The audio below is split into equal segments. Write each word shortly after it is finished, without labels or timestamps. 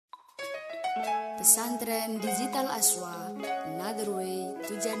Pesantren Digital Aswa, Another Way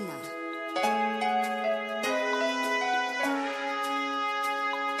to Jannah.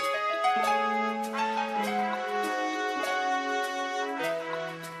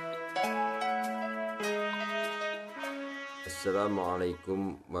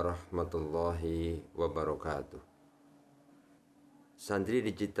 Assalamualaikum warahmatullahi wabarakatuh. Santri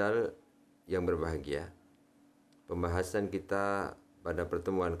digital yang berbahagia, pembahasan kita pada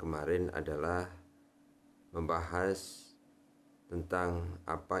pertemuan kemarin adalah membahas tentang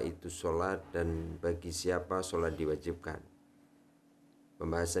apa itu sholat dan bagi siapa sholat diwajibkan.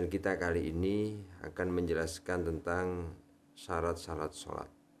 Pembahasan kita kali ini akan menjelaskan tentang syarat-syarat sholat.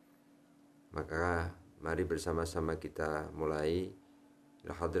 Maka mari bersama-sama kita mulai.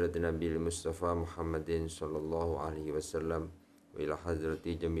 Ila hadratin Nabi Mustafa Muhammadin sallallahu alaihi wasallam wa ila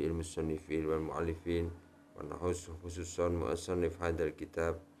hadrati jami'il musannifin wal mu'allifin wa khususan mu'asannif hadal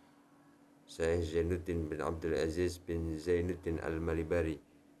kitab Syekh Zainuddin bin Abdul Aziz bin Zainuddin al-Malibari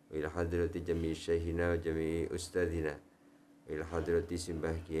wa ila hadrati jami'i syekhina wa jami'i ustadina wa ila hadrati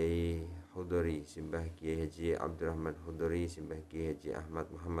simbah Kiai Hudori, simbah Kiai Haji Abdurrahman Hudori, simbah Kiai Haji Ahmad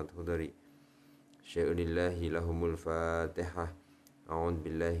Muhammad Hudori. Syai'unillahi lahumul fatihah. A'udzu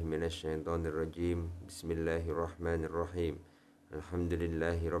billahi minasyaitonir rajim. Bismillahirrahmanirrahim.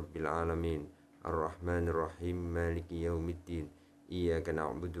 Alhamdulillahi rabbil alamin. Arrahmanir rahim. Maliki yaumiddin. Iyyaka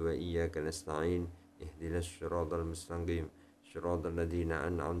na'budu wa iyyaka nasta'in. Ihdinas siratal mustaqim. Siratal ladzina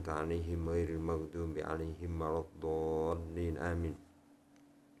an'amta 'alaihim ghairil maghdubi 'alaihim waladdallin. Amin.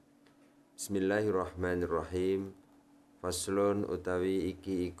 Bismillahirrahmanirrahim. Faslun utawi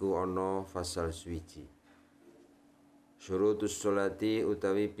iki iku ana fasal suwiji. Syurutus sholati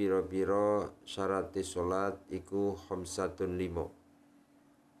utawi pira-pira syarate salat iku khamsatun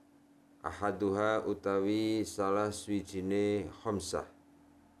 5. Ahaduha utawi salah suwijine khamsah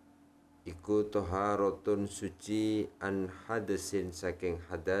iku taharatun suci an hadasin saking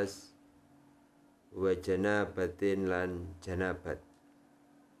hadas wa janabatin lan janabat.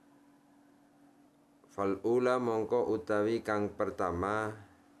 Fal ula mongko utawi kang pertama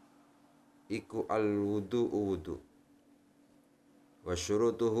iku al wudu wa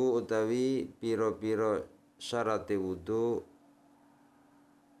syurutuhu utawi pira-pira syarate wudu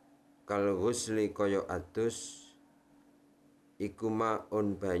kal ghusli kaya adus iku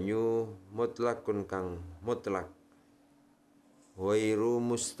maun banyu mutlakun kang mutlak wairu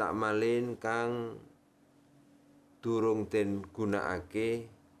mustakmalin kang durung den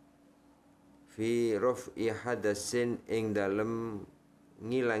gunakake fi raf'i hadasin ing dalem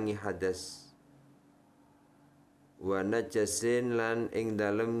ngilangi hadas wa najasin lan ing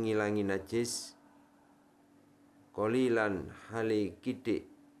dalem ngilangi najis qalilan hali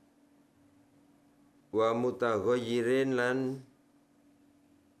kidik wa mutaghayyirin lan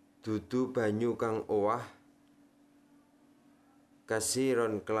dudu banyu kang owah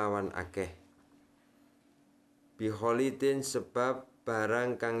kasiron kelawan akeh biholitin sebab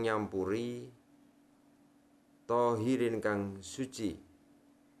barang kang nyampuri tohirin kang suci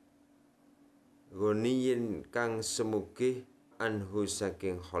goniyin kang semugih anhu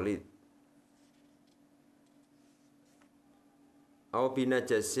saking kholid au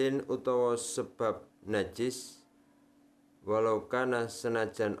binajasin utawa sebab najis walau kana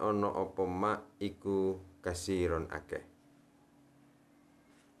senajan ono apa mak iku kasiron akeh.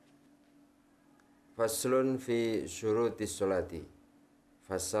 Faslun fi syurutis sholati.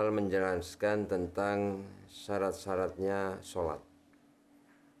 Fasal menjelaskan tentang syarat-syaratnya sholat.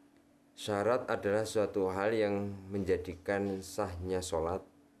 Syarat adalah suatu hal yang menjadikan sahnya sholat,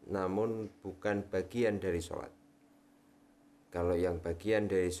 namun bukan bagian dari sholat. Kalau yang bagian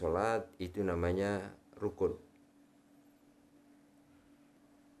dari sholat itu namanya rukun.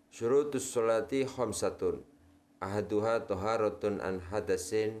 Syurutus sholati khamsatun. Ahaduha taharatun an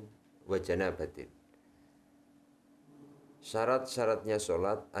hadasin wa janabatin. Syarat-syaratnya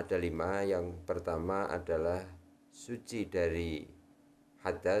sholat ada 5. Yang pertama adalah suci dari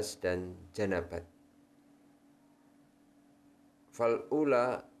hadas dan janabat. Fal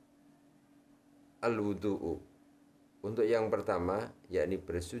ula al wudu'u. Untuk yang pertama, yakni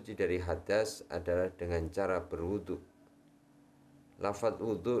bersuci dari hadas adalah dengan cara berwudu. Lafadz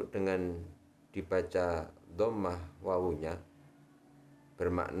wudu dengan dibaca dhammah wawunya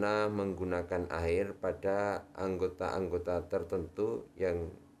bermakna menggunakan air pada anggota-anggota tertentu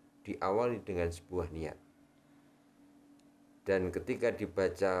yang diawali dengan sebuah niat. Dan ketika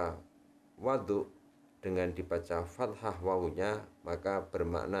dibaca wadu dengan dibaca fathah wawunya, maka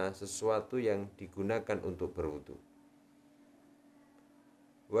bermakna sesuatu yang digunakan untuk berwudu.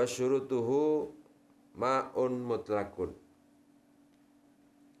 Wa syurutuhu ma'un mutlakun.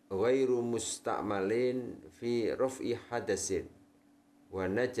 ghairu musta'malin fi raf'i hadasin wa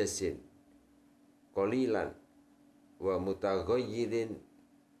najasin qalilan wa mutaghayyirin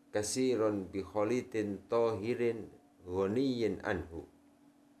kasiron bi khalitin tahirin ghaniyin anhu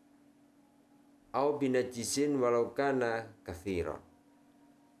au binajisin walau kana kathiran.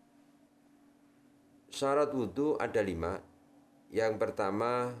 Syarat wudhu ada 5. Yang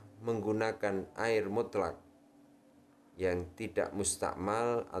pertama, menggunakan air mutlak yang tidak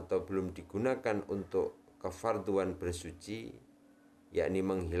mustakmal atau belum digunakan untuk kefarduan bersuci, yakni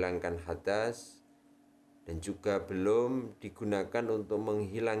menghilangkan hadas, dan juga belum digunakan untuk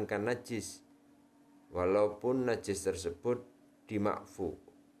menghilangkan najis, walaupun najis tersebut dimakfu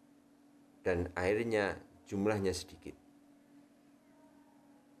dan airnya jumlahnya sedikit.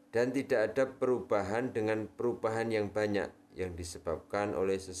 Dan tidak ada perubahan dengan perubahan yang banyak yang disebabkan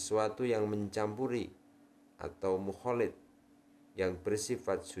oleh sesuatu yang mencampuri atau mukhalid yang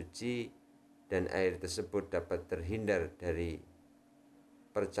bersifat suci, dan air tersebut dapat terhindar dari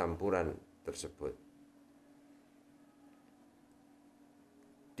percampuran tersebut.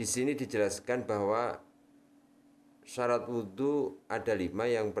 Di sini dijelaskan bahwa syarat wudhu ada 5.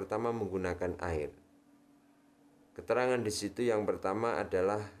 Yang pertama menggunakan air. Keterangan di situ yang pertama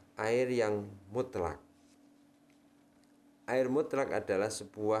adalah air yang mutlak. Air mutlak adalah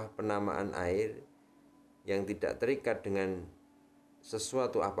sebuah penamaan air yang tidak terikat dengan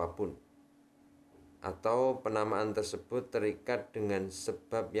sesuatu apapun, atau penamaan tersebut terikat dengan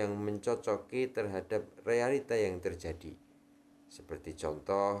sebab yang mencocoki terhadap realita yang terjadi. Seperti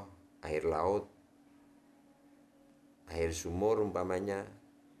contoh air laut, air sumur umpamanya,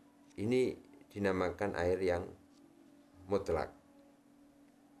 ini dinamakan air yang mutlak.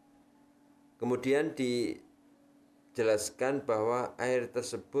 Kemudian dijelaskan bahwa air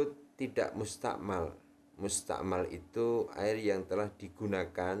tersebut tidak mustakmal. Mustakmal itu air yang telah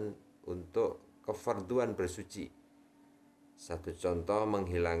digunakan untuk kefarduan bersuci. Satu contoh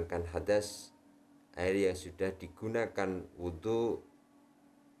menghilangkan hadas, air yang sudah digunakan wudhu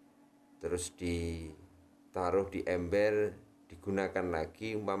terus ditaruh di ember, digunakan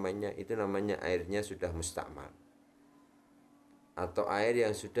lagi umpamanya, itu namanya airnya sudah mustakmal. Atau air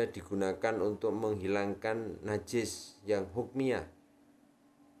yang sudah digunakan untuk menghilangkan najis yang hukmiyah.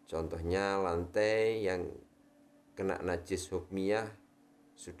 Contohnya lantai yang kena najis hukmiyah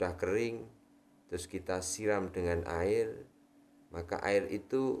sudah kering, terus kita siram dengan air, maka air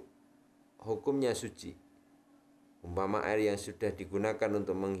itu hukumnya suci. Umpama air yang sudah digunakan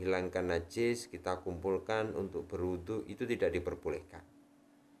untuk menghilangkan najis kita kumpulkan untuk berwudu, itu tidak diperbolehkan.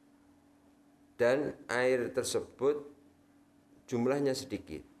 Dan air tersebut jumlahnya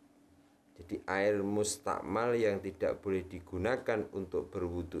sedikit. Jadi air mustakmal yang tidak boleh digunakan untuk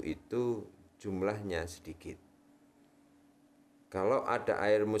berwudu itu jumlahnya sedikit. Kalau ada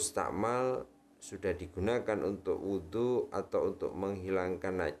air mustakmal sudah digunakan untuk wudu atau untuk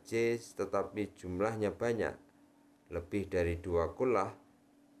menghilangkan najis, tetapi jumlahnya banyak, lebih dari 2 kullah,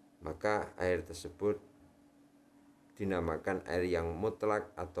 maka air tersebut dinamakan air yang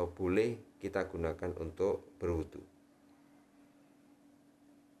mutlak atau boleh kita gunakan untuk berwudu.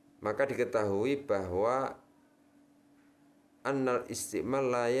 Maka diketahui bahwa annal istimal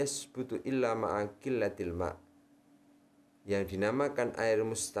la yasbutu illa ma'a qillatil ma'. Yang dinamakan air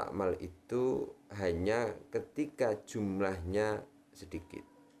mustakmal itu hanya ketika jumlahnya sedikit.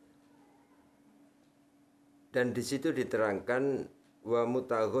 Dan di situ diterangkan wa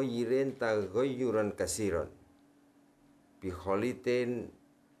mutaghayyirin taghayyuran kasiron bi khalitin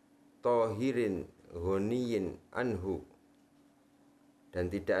tahirin ghaniyin anhu. Dan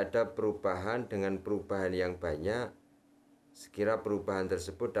tidak ada perubahan dengan perubahan yang banyak, sekira perubahan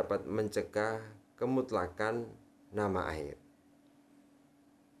tersebut dapat mencegah kemutlakan nama air.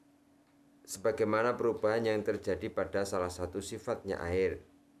 Sebagaimana perubahan yang terjadi pada salah satu sifatnya air,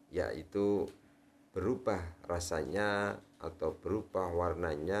 yaitu berubah rasanya atau berubah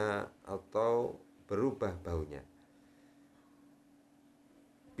warnanya atau berubah baunya.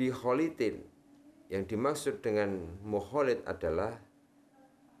 Bikholitin, yang dimaksud dengan mukholid adalah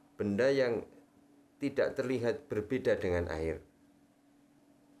benda yang tidak terlihat berbeda dengan air.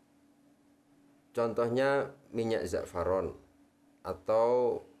 Contohnya minyak za'faron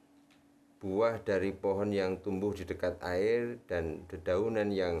atau buah dari pohon yang tumbuh di dekat air dan dedaunan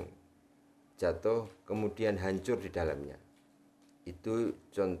yang jatuh kemudian hancur di dalamnya. Itu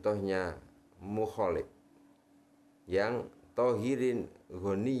contohnya mukhalid yang tohirin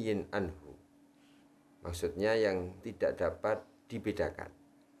ghaniyin anhu. Maksudnya yang tidak dapat dibedakan.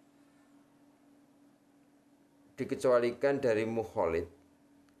 Dikecualikan dari mukhalid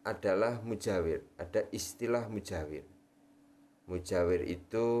adalah mujawir. Ada istilah mujawir. Mujawir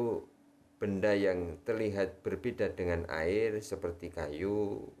itu benda yang terlihat berbeda dengan air seperti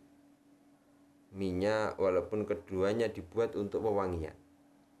kayu, minyak, walaupun keduanya dibuat untuk pewangian.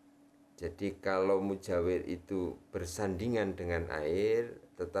 Jadi kalau mujawir itu bersandingan dengan air,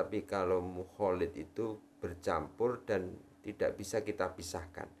 tetapi kalau mukholid itu bercampur dan tidak bisa kita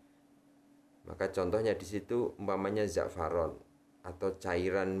pisahkan. Maka contohnya di situ umpamanya za'faron atau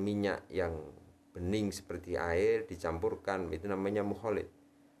cairan minyak yang bening seperti air dicampurkan, itu namanya mukholid.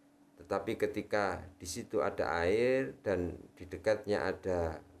 Tetapi ketika di situ ada air dan di dekatnya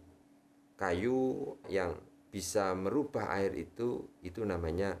ada kayu yang bisa merubah air itu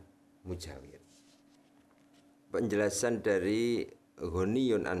namanya mujawir. Penjelasan dari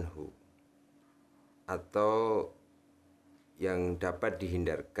ghaniyun anhu atau yang dapat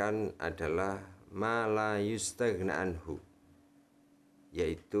dihindarkan adalah ma la yustaghna anhu,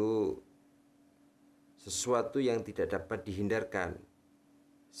 yaitu sesuatu yang tidak dapat dihindarkan,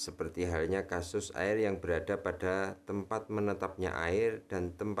 seperti halnya kasus air yang berada pada tempat menetapnya air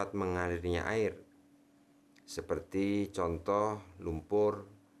dan tempat mengalirnya air, seperti contoh lumpur,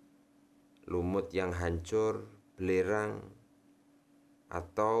 lumut yang hancur, belerang,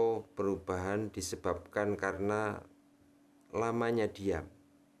 atau perubahan disebabkan karena lamanya diam,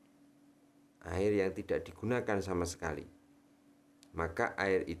 air yang tidak digunakan sama sekali. Maka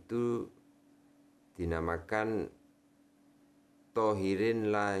air itu dinamakan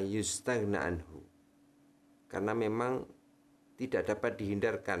tohirin la yustaghna anhu, karena memang tidak dapat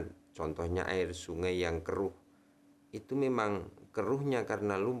dihindarkan. Contohnya air sungai yang keruh, itu memang keruhnya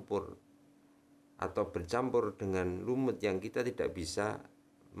karena lumpur atau bercampur dengan lumut yang kita tidak bisa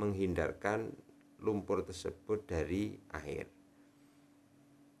menghindarkan lumpur tersebut dari air.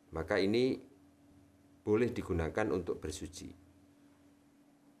 Maka ini boleh digunakan untuk bersuci.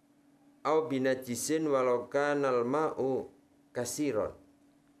 Au binajisin walau kanal ma'u kasiron,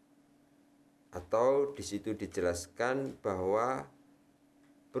 atau di situ dijelaskan bahwa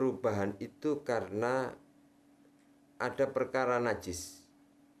perubahan itu karena ada perkara najis,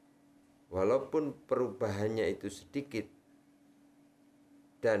 walaupun perubahannya itu sedikit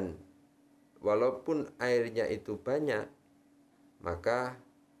dan walaupun airnya itu banyak, maka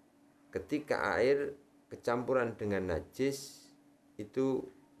ketika air kecampuran dengan najis itu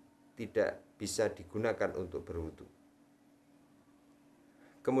tidak bisa digunakan untuk berwudu.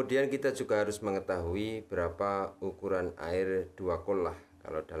 Kemudian kita juga harus mengetahui berapa ukuran air 2 qullah.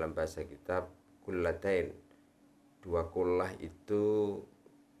 Kalau dalam bahasa kitab qullatain, 2 qullah itu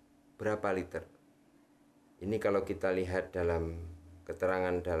berapa liter? Ini kalau kita lihat dalam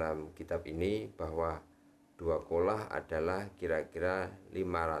keterangan dalam kitab ini bahwa 2 qullah adalah kira-kira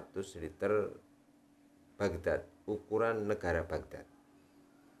 500 liter Baghdad, ukuran negara Baghdad.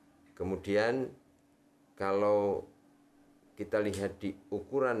 Kemudian kalau kita lihat di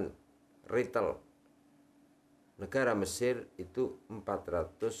ukuran retail negara Mesir itu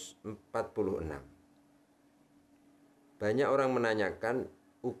 446. Banyak orang menanyakan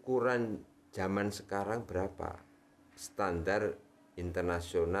ukuran zaman sekarang berapa, standar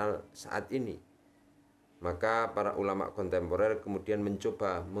internasional saat ini. Maka para ulama kontemporer kemudian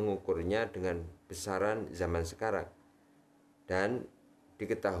mencoba mengukurnya dengan besaran zaman sekarang. Dan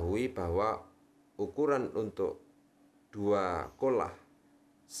diketahui bahwa ukuran untuk 2 qullah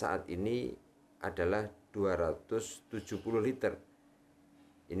saat ini adalah 270 liter.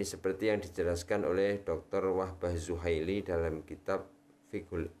 Ini seperti yang dijelaskan oleh Dr. Wahbah Zuhaili dalam kitab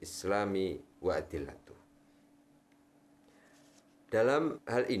Fiqhul Islami wa Adillatuh. Dalam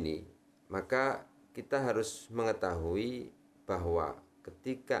hal ini, maka kita harus mengetahui bahwa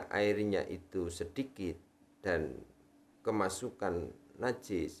ketika airnya itu sedikit dan kemasukan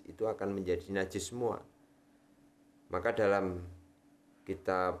najis, itu akan menjadi najis semua. Maka dalam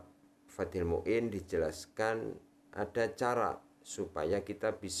kitab Fathil Mu'in dijelaskan ada cara supaya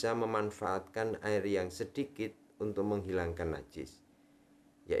kita bisa memanfaatkan air yang sedikit untuk menghilangkan najis,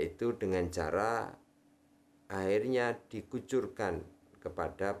 yaitu dengan cara airnya dikucurkan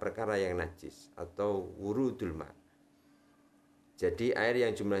kepada perkara yang najis atau wurudul ma. Jadi air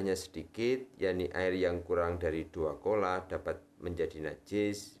yang jumlahnya sedikit, yakni air yang kurang dari 2 qullah, dapat menjadi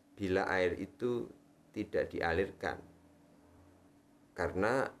najis bila air itu tidak dialirkan,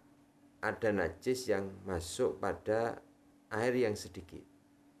 karena ada najis yang masuk pada air yang sedikit.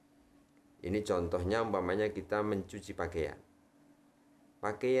 Ini contohnya umpamanya kita mencuci pakaian.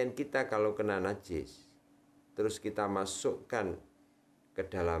 Pakaian kita kalau kena najis, terus kita masukkan ke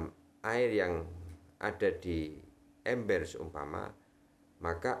dalam air yang ada di ember seumpama,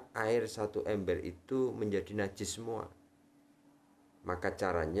 maka air 1 ember itu menjadi najis semua. Maka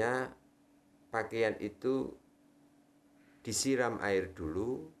caranya pakaian itu disiram air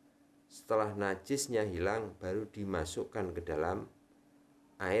dulu, setelah najisnya hilang baru dimasukkan ke dalam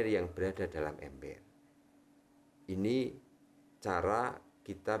air yang berada dalam ember. Ini cara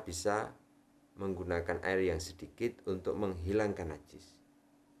kita bisa menggunakan air yang sedikit untuk menghilangkan najis.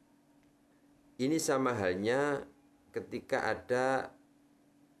 Ini sama halnya ketika ada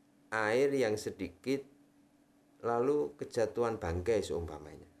air yang sedikit lalu kejatuhan bangkai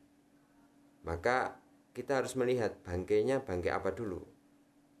seumpamanya. Maka kita harus melihat bangkainya bangkai apa dulu.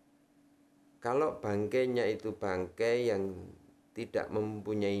 Kalau bangkainya itu bangkai yang tidak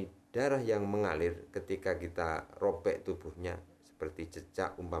mempunyai darah yang mengalir ketika kita robek tubuhnya seperti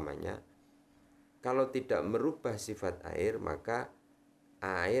cecak umpamanya, kalau tidak merubah sifat air, maka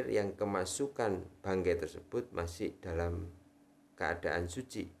air yang kemasukan bangkai tersebut masih dalam keadaan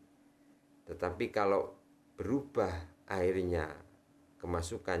suci. Tetapi kalau berubah airnya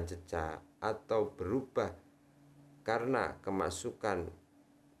kemasukan cecak atau berubah karena kemasukan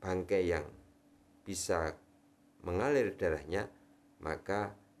bangkai yang bisa mengalir darahnya,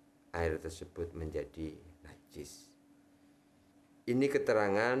 maka air tersebut menjadi najis. Ini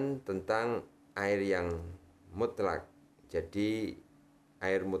keterangan tentang air yang mutlak. Jadi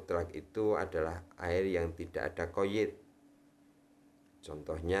air mutlak itu adalah air yang tidak ada qayd.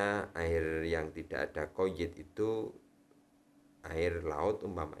 Contohnya air yang tidak ada qayd itu air laut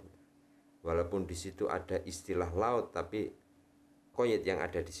umpamanya. Walaupun di situ ada istilah laut, tapi qayd yang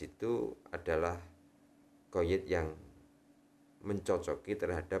ada di situ adalah qayd yang mencocoki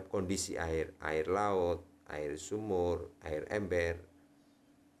terhadap kondisi air laut, air sumur, air ember.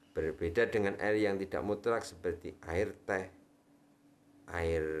 Berbeda dengan air yang tidak mutlak seperti air teh,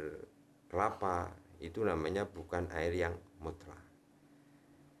 air kelapa, itu namanya bukan air yang mutlak.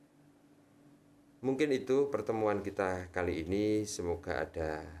 Mungkin itu pertemuan kita kali ini, semoga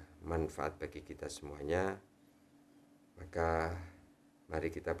ada manfaat bagi kita semuanya. Maka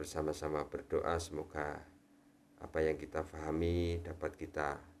mari kita bersama-sama berdoa semoga apa yang kita fahami dapat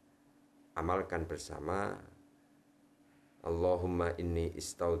kita amalkan bersama. Allahumma inni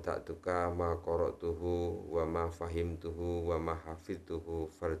istauda'tuka ma qara'tuhu wa ma fahimtuhu wa ma hafidtuhu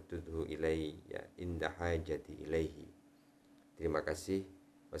fardudhu ilayya inda hajati ilaihi. Terima kasih.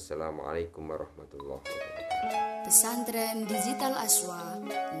 Wassalamualaikum warahmatullahi wabarakatuh. Pesantren Digital Aswa,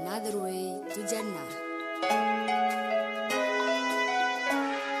 another way to Jannah.